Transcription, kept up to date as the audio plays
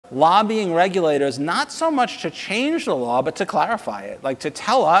lobbying regulators not so much to change the law, but to clarify it, like to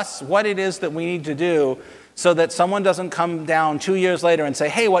tell us what it is that we need to do so that someone doesn't come down 2 years later and say,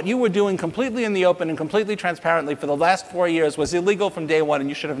 hey, what you were doing completely in the open and completely transparently for the last 4 years was illegal from day one, and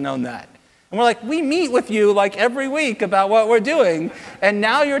you should have known that. And we're like, we meet with you like every week about what we're doing, and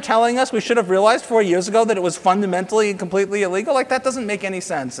now you're telling us we should have realized 4 years ago that it was fundamentally and completely illegal? Like, that doesn't make any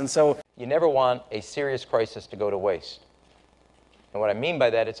sense. And so you never want a serious crisis to go to waste. And what I mean by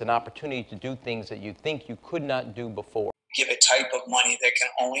that, it's an opportunity to do things that you think you could not do before. Give a type of money that can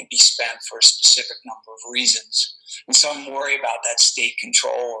only be spent for a specific number of reasons. And some worry about that state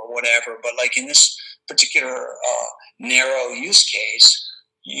control or whatever, but like in this particular narrow use case,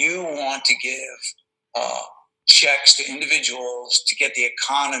 you want to give checks to individuals to get the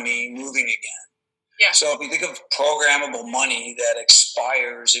economy moving again. Yeah. So if you think of programmable money that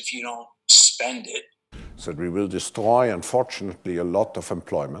expires if you don't spend it. So we will destroy, unfortunately, a lot of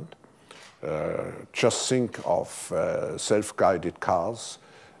employment. Just think of self-guided cars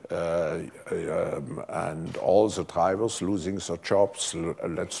and all the drivers losing their jobs.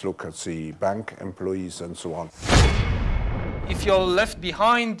 Let's look at the bank employees and so on. If you're left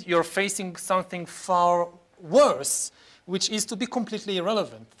behind, you're facing something far worse, which is to be completely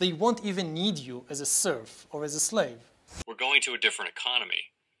irrelevant. They won't even need you as a serf or as a slave. We're going to a different economy,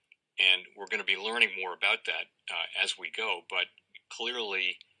 and we're going to be learning more about that as we go. But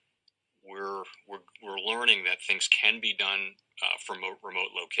clearly, we're learning that things can be done from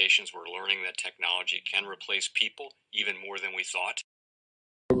remote locations. We're learning that technology can replace people even more than we thought.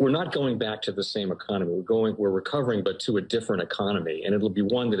 We're not going back to the same economy. We're recovering, but to a different economy, and it'll be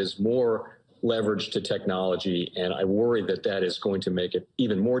one that is more leveraged to technology. And I worry that that is going to make it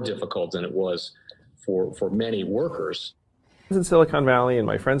even more difficult than it was for many workers. In Silicon Valley, and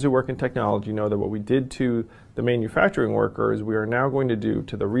my friends who work in technology know that what we did to the manufacturing workers, we are now going to do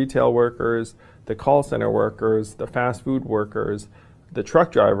to the retail workers, the call center workers, the fast food workers, the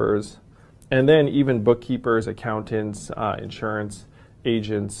truck drivers, and then even bookkeepers, accountants, insurance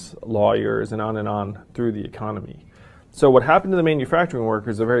agents, lawyers, and on through the economy. So what happened to the manufacturing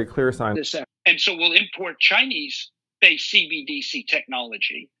workers is a very clear sign. And so we'll import Chinese-based CBDC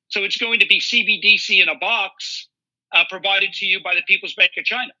technology. So it's going to be CBDC in a box provided to you by the People's Bank of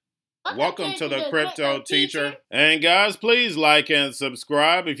China. Welcome to the Crypto Teacher. And guys, please like and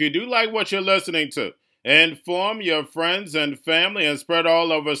subscribe if you do like what you're listening to. Inform your friends and family and spread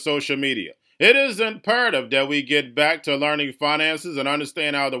all over social media. It is imperative that we get back to learning finances and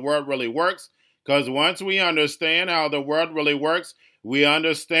understand how the world really works, because once we understand how the world really works, we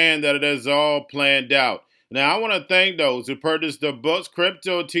understand that it is all planned out. Now, I want to thank those who purchased the books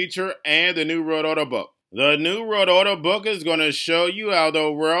Crypto Teacher and the New World Order book. The New World Order book is going to show you how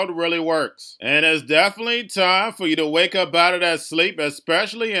the world really works. And it's definitely time for you to wake up out of that sleep,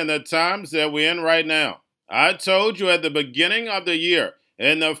 especially in the times that we're in right now. I told you at the beginning of the year,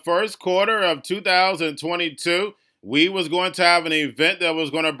 in the first quarter of 2022, we was going to have an event that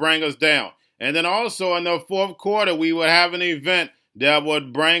was going to bring us down. And then also in the fourth quarter, we would have an event that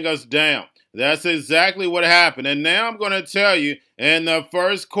would bring us down. That's exactly what happened. And now I'm going to tell you, in the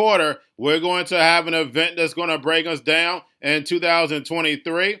first quarter, we're going to have an event that's going to bring us down in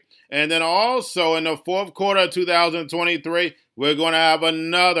 2023. And then also in the fourth quarter of 2023, we're going to have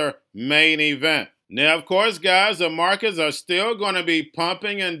another main event. Now, of course, guys, the markets are still going to be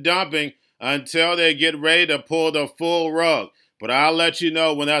pumping and dumping until they get ready to pull the full rug. But I'll let you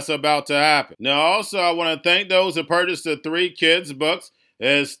know when that's about to happen. Now, also, I want to thank those who purchased the 3 Kids books.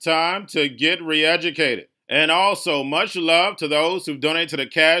 It's time to get re-educated. And also, much love to those who've donated to the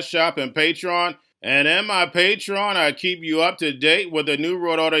Cash Shop and Patreon. And in my Patreon, I keep you up to date with the New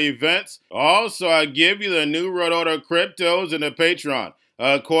World Order events. Also, I give you the New World Order cryptos in the Patreon.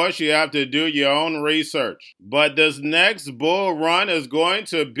 Of course, you have to do your own research. But this next bull run is going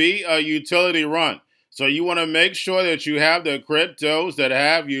to be a utility run. So you want to make sure that you have the cryptos that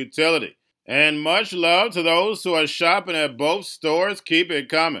have utility. And much love to those who are shopping at both stores. Keep it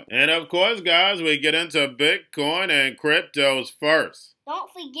coming. And of course, guys, we get into Bitcoin and cryptos first. Don't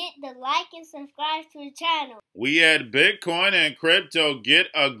forget to like and subscribe to the channel. We at Bitcoin and crypto get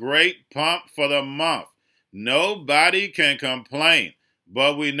a great pump for the month. Nobody can complain.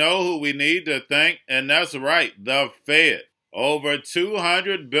 But we know who we need to thank, and that's right, the Fed. Over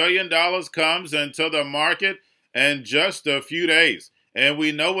 $200 billion comes into the market in just a few days. And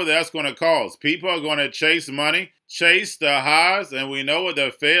we know what that's going to cause. People are going to chase money, chase the highs, and we know what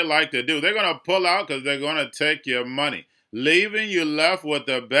the Fed like to do. They're going to pull out because they're going to take your money, leaving you left with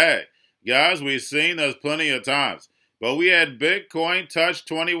the bag. Guys, we've seen this plenty of times. But we had Bitcoin touch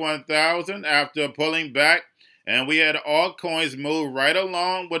 21,000 after pulling back. And we had altcoins move right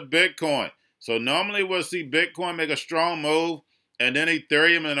along with Bitcoin. So normally we'll see Bitcoin make a strong move, and then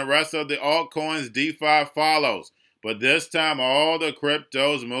Ethereum and the rest of the altcoins, DeFi, follows. But this time, all the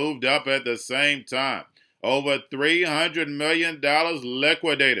cryptos moved up at the same time. Over $300 million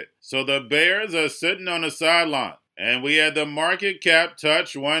liquidated. So the bears are sitting on the sideline. And we had the market cap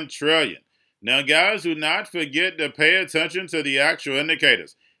touch $1 trillion. Now, guys, do not forget to pay attention to the actual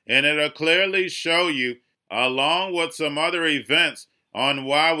indicators. And it'll clearly show you, along with some other events, on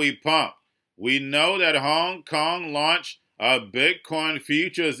why we pump. We know that Hong Kong launched a Bitcoin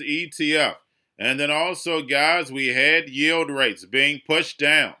futures ETF. And then also, guys, we had yield rates being pushed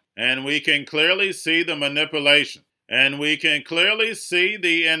down. And we can clearly see the manipulation. And we can clearly see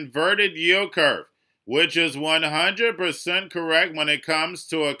the inverted yield curve, which is 100% correct when it comes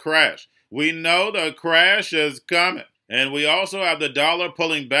to a crash. We know the crash is coming. And we also have the dollar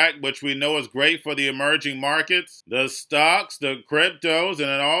pulling back, which we know is great for the emerging markets, the stocks, the cryptos, and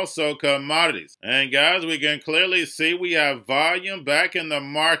then also commodities. And guys, we can clearly see we have volume back in the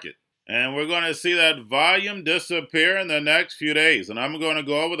market. And we're going to see that volume disappear in the next few days. And I'm going to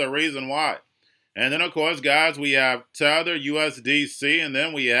go over the reason why. And then, of course, guys, we have Tether, USDC, and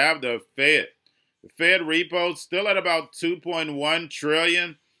then we have the Fed. The Fed repo still at about $2.1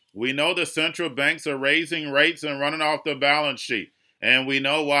 trillion. We know the central banks are raising rates and running off the balance sheet. And we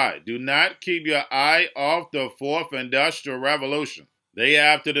know why. Do not keep your eye off the fourth industrial revolution. They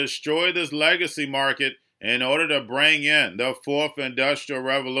have to destroy this legacy market in order to bring in the fourth industrial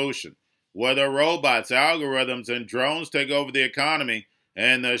revolution, where the robots, algorithms, and drones take over the economy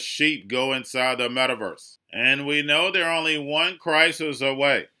and the sheep go inside the metaverse. And we know they're only one crisis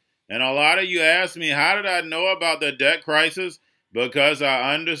away. And a lot of you ask me, how did I know about the debt crisis? Because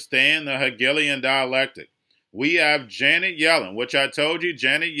I understand the Hegelian dialectic. We have Janet Yellen, which I told you,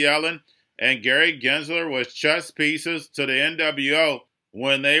 Janet Yellen and Gary Gensler was chess pieces to the NWO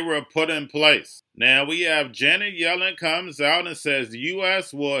when they were put in place. Now we have Janet Yellen comes out and says the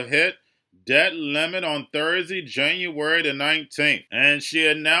U.S. will hit debt limit on Thursday, January the 19th. And she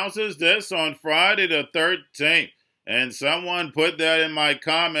announces this on Friday the 13th. And someone put that in my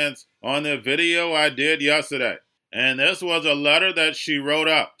comments on the video I did yesterday. And this was a letter that she wrote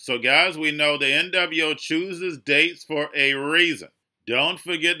up. So guys, we know the NWO chooses dates for a reason. Don't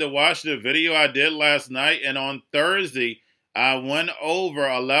forget to watch the video I did last night. And on Thursday, I went over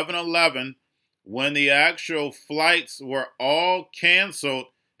 11/11 when the actual flights were all canceled.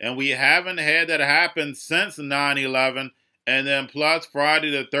 And we haven't had that happen since 9/11. And then plus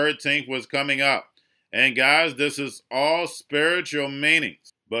Friday the 13th was coming up. And guys, this is all spiritual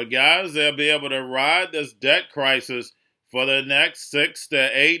meanings. But guys, they'll be able to ride this debt crisis for the next 6 to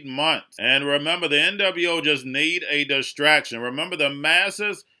 8 months. And remember, the NWO just need a distraction. Remember, the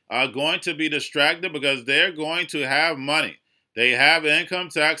masses are going to be distracted because they're going to have money. They have income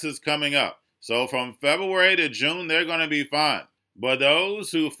taxes coming up. So from February to June, they're going to be fine. But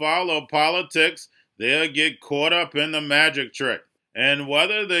those who follow politics, they'll get caught up in the magic trick. And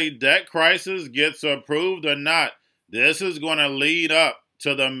whether the debt crisis gets approved or not, this is going to lead up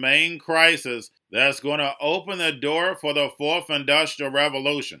to the main crisis that's going to open the door for the fourth industrial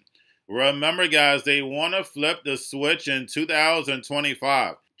revolution. Remember, guys, they want to flip the switch in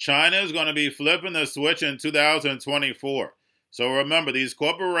 2025. China is going to be flipping the switch in 2024. So remember, these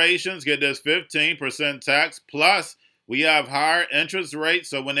corporations get this 15% tax, plus we have higher interest rates.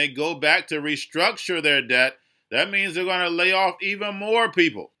 So when they go back to restructure their debt, that means they're going to lay off even more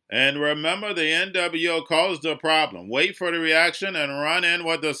people. And remember, the NWO caused the problem. Wait for the reaction and run in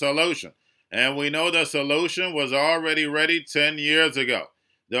with the solution. And we know the solution was already ready 10 years ago.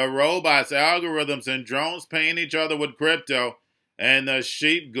 The robots, algorithms, and drones paying each other with crypto, and the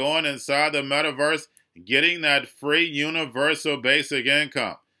sheep going inside the metaverse, getting that free universal basic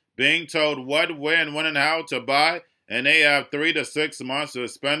income, being told what, where, and when and how to buy, and they have 3 to 6 months to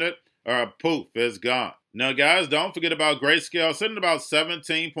spend it, or poof, it's gone. Now, guys, don't forget about Grayscale, sitting about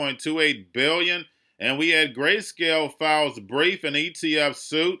 $17.28 billion, and we had Grayscale files brief an ETF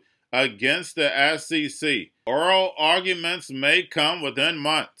suit against the SEC. Oral arguments may come within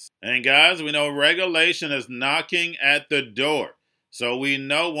months. And guys, we know regulation is knocking at the door. So we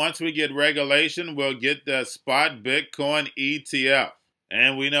know once we get regulation, we'll get the spot Bitcoin ETF.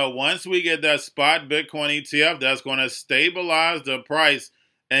 And we know once we get that spot Bitcoin ETF, that's going to stabilize the price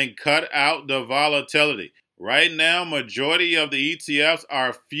and cut out the volatility. Right now, majority of the ETFs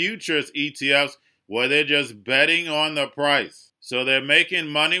are futures ETFs where they're just betting on the price. So they're making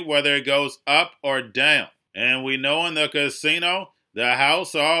money whether it goes up or down. And we know in the casino, the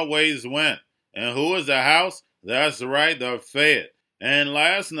house always wins. And who is the house? That's right, the Fed. And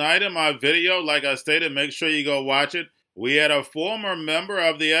last night in my video, like I stated, make sure you go watch it. We had a former member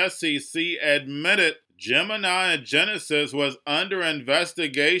of the SEC admitted Gemini and Genesis was under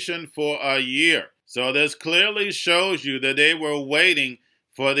investigation for a year. So this clearly shows you that they were waiting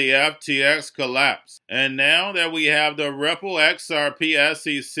for the FTX collapse. And now that we have the Ripple XRP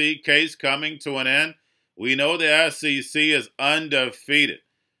SEC case coming to an end, we know the SEC is undefeated.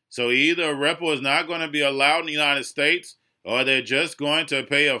 So either Ripple is not going to be allowed in the United States or they're just going to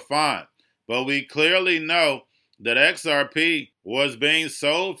pay a fine. But we clearly know that XRP was being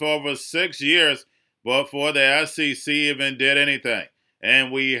sold for over 6 years before the SEC even did anything.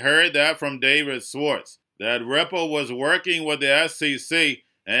 And we heard that from David Schwartz, that Ripple was working with the SEC,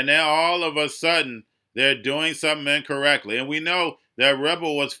 and now all of a sudden they're doing something incorrectly. And we know that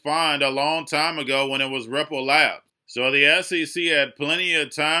Ripple was fined a long time ago when it was Ripple Labs. So the SEC had plenty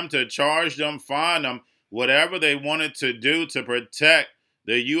of time to charge them, fine them, whatever they wanted to do to protect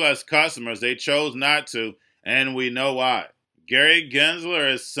the U.S. customers. They chose not to, and we know why. Gary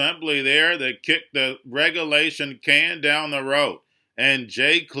Gensler is simply there to kick the regulation can down the road, and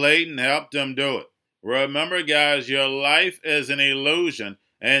Jay Clayton helped him do it. Remember, guys, your life is an illusion,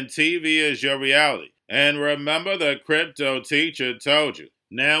 and TV is your reality. And remember, the crypto teacher told you.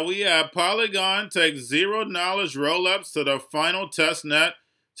 Now we have Polygon take $0 roll-ups to the final test net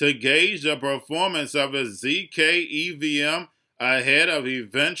to gauge the performance of its ZK EVM ahead of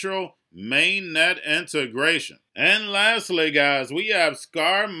eventual mainnet integration. And lastly, guys, we have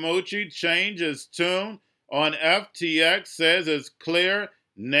Scaramucci change his tune on FTX, says it's clear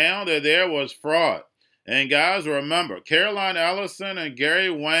now that there was fraud. And guys, remember, Caroline Ellison and Gary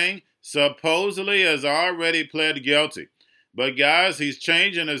Wang supposedly has already pled guilty. But guys, he's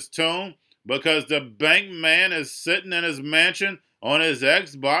changing his tune because the bank man is sitting in his mansion on his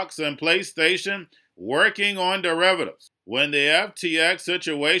Xbox and PlayStation working on derivatives. When the FTX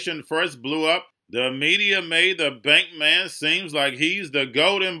situation first blew up, the media made the bank man seems like he's the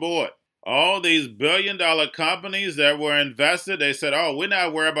golden boy. All these billion-dollar companies that were invested, they said, oh, we're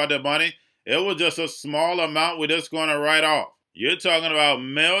not worried about the money. It was just a small amount we're just going to write off. You're talking about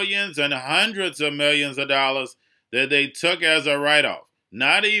millions and hundreds of millions of dollars that they took as a write-off,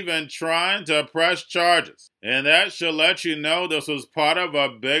 not even trying to press charges. And that should let you know this was part of a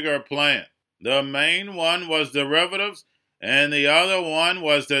bigger plan. The main one was derivatives, and the other one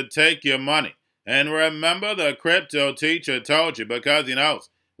was to take your money. And remember, the crypto teacher told you, because he knows,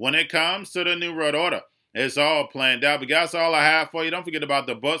 when it comes to the New World Order, it's all planned out. But that's all I have for you. Don't forget about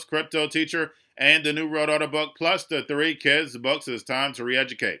the books, Crypto Teacher and the New World Order book, plus the 3 kids' books. It's time to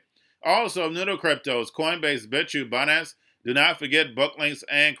re-educate. Also, Noodle Cryptos, Coinbase, Bitrue, Binance. Do not forget book links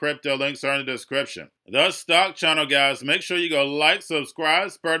and crypto links are in the description. The Stock Channel, guys. Make sure you go like,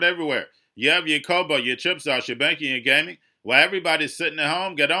 subscribe, spread everywhere. You have your Kobo, your chip stocks, your banking, your gaming. While everybody's sitting at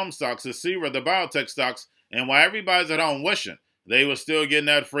home, get home stocks, the Seaver, the biotech stocks. And while everybody's at home wishing they were still getting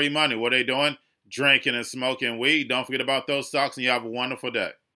that free money, what are they doing? Drinking and smoking weed. Don't forget about those stocks, and you have a wonderful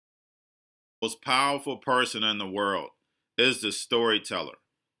day. The most powerful person in the world is the storyteller.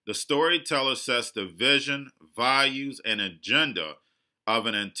 The storyteller sets the vision, values, and agenda of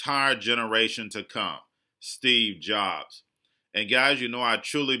an entire generation to come. Steve Jobs. And guys, you know I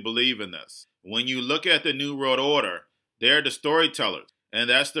truly believe in this. When you look at the New World Order, they're the storytellers. And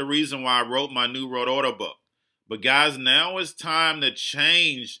that's the reason why I wrote my New World Order book. But guys, now it's time to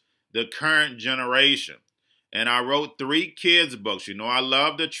change the current generation. And I wrote 3 kids' books. You know I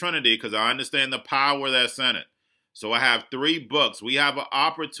love the Trinity because I understand the power that's in it. So I have 3 books. We have an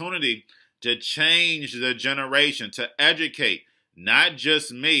opportunity to change the generation, to educate, not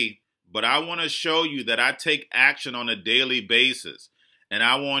just me, but I want to show you that I take action on a daily basis. And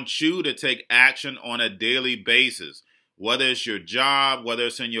I want you to take action on a daily basis. Whether it's your job, whether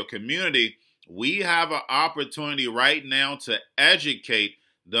it's in your community, we have an opportunity right now to educate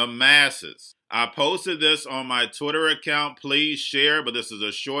the masses. I posted this on my Twitter account. Please share, but this is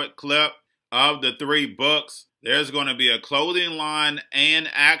a short clip of the 3 books. There's going to be a clothing line and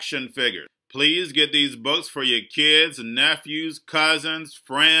action figures. Please get these books for your kids, nephews, cousins,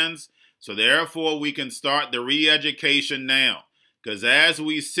 friends, so therefore we can start the re-education now. Because as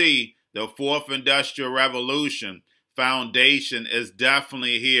we see, the 4th Industrial Revolution foundation is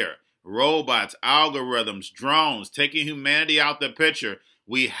definitely here. Robots, algorithms, drones, taking humanity out the picture.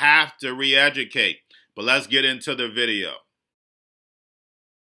 We have to re-educate. But let's get into the video.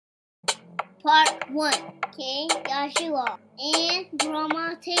 Part 1. King Joshua and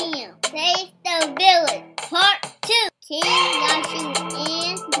Grandma Tam save the village. Part 2. King Joshua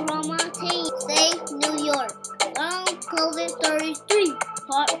and Grandma Tam save New York from COVID-33.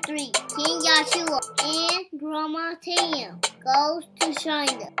 Part 3. King Joshua and Grandma Tam goes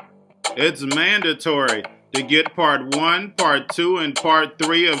it's mandatory to get part 1, part 2, and part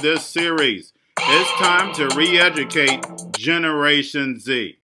 3 of this series. It's time to re-educate Generation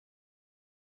Z.